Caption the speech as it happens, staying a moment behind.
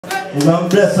We're gonna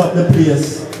bless up the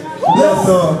place. Bless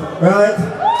her, right?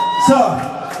 So,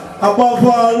 above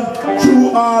all,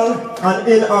 through all, and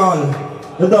in all.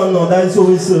 You don't know, that is how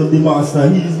we serve the Master.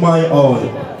 He is my all.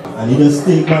 And he just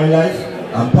take my life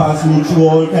and pass me through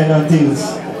all kind of things.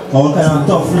 All kind of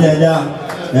tough leather.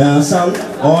 You understand?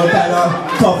 All kind of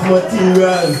tough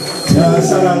material. You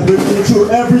understand? And bring me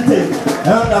through everything.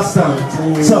 You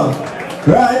understand? So,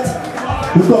 right?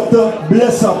 We come to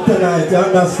bless up tonight, you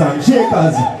understand?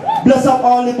 Shakers, bless up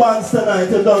all the bands tonight,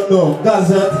 you don't know.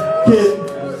 Gazette, Kid,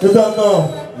 you don't know.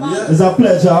 Yeah. It's a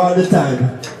pleasure all the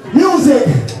time. Music,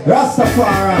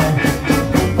 Rastafari.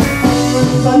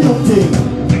 It's a new thing.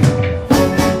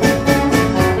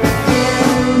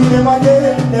 Never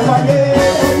get, never get.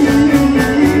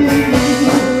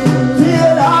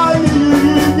 Feel how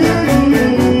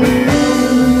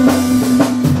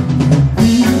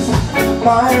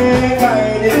my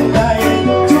guiding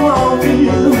light throughout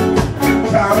you,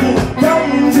 counting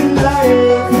times in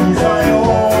life is my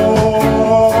own.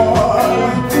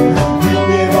 You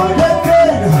never get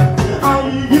paid, I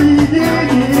give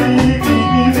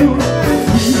you.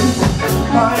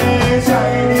 My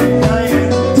shining light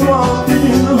throughout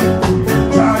you,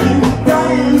 counting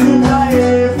times in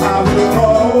life I will go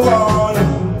on.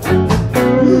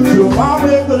 Through my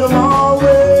way to the my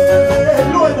way.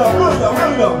 Load up, load up,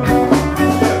 load up.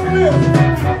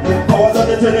 Powers of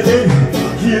the Trinity,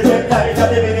 keep it light and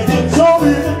divinity. So we,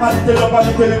 and tell up and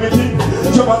the limiting.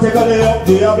 Dramatically up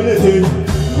the ability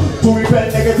to repel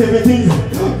negativity.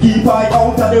 Keep eye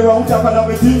out of the route of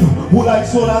calamity. Who like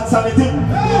soul and sanity.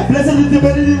 Blessed is the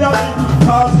melody of it.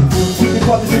 Cause keep the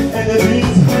positive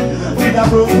energies. With the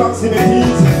close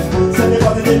proximities. Send the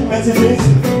positive messages.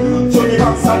 Show the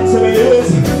constant similes.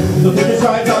 To take the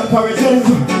right and parages.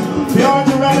 Beyond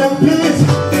the random please.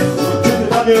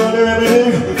 The only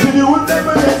remedy to the wood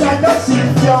never let I not see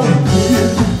you.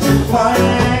 My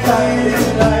guiding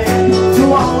light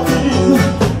throughout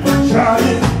this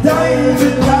trying times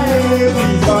in life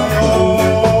is my own.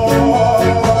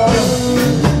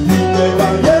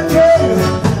 Never get paid,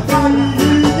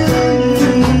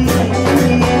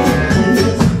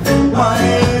 my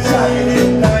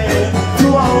shining light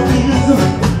throughout this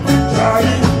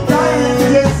trying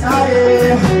times, yes I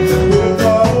will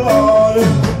go on.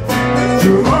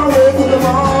 Through my way to the my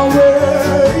way.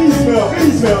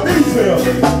 Israel.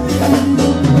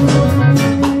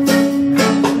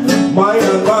 My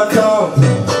and my dog.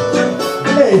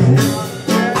 Hey,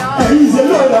 easy,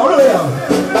 roll down,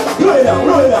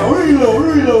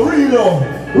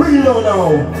 reload now.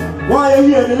 Why are you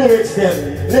hearing the lyrics then?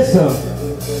 Listen.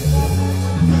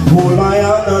 Hold my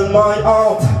hand and my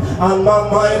heart, and my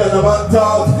mind and my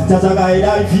thought. Just a guide I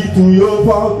keep to your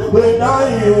path when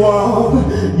I walk.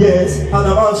 Yes, and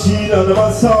I'm a shield and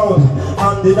I'm a sword.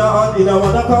 And in a hand in a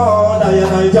one accord, I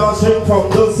just drink from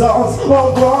the source.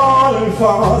 Oh, going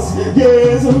fast.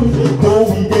 Yes, though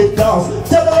we get lost.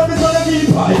 Tell them it's gonna keep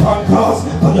high and cross.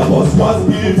 And the bus was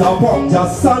built upon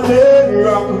just solid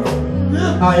rock.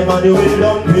 I'm on the way,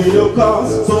 don't pay the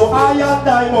cost. So I and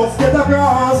I must get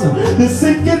across the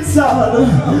sinking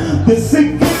sun, the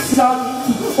sinking sun.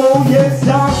 Oh yes,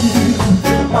 that is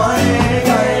my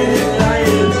guiding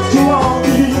light throughout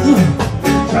it.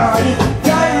 Trying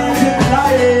times in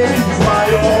life is my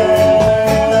own.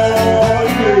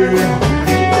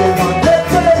 Never get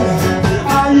paid, I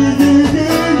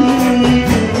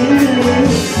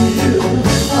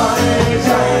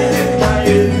shining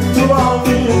light throughout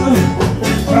it.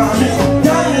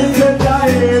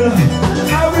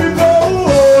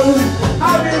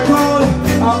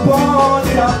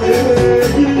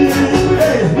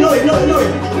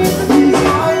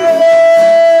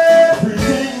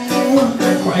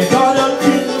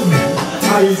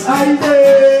 I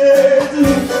did,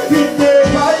 it gave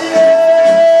my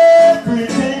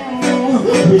everything,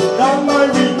 with down my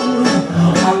ring,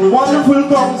 and wonderful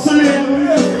counseling,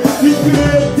 it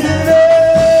created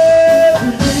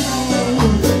everything,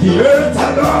 the earth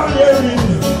and all therein,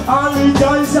 and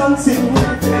rejoice and sing,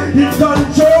 it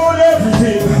controlled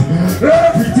everything,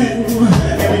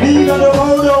 every need and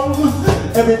bow down,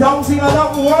 every tongue sing and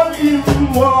have one in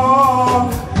war,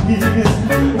 he is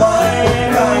my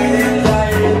guiding light.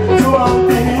 Throughout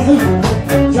this,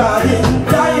 trying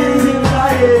times in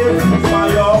life is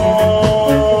my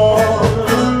own.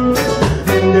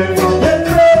 Never get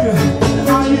paid,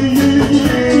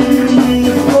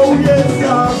 oh yes,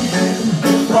 I'm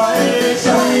my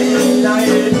shining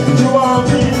light. Throughout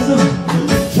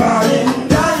this, trying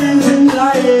times in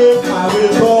life, I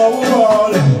will go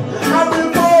on. I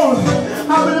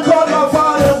will call my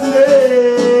Father's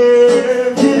name.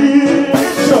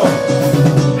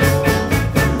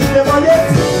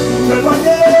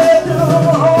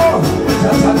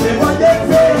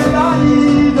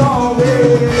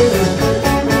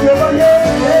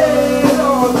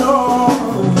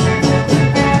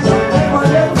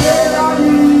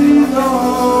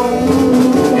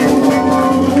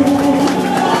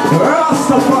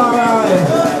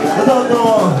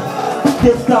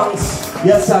 Give thanks.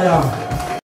 Yes, I am.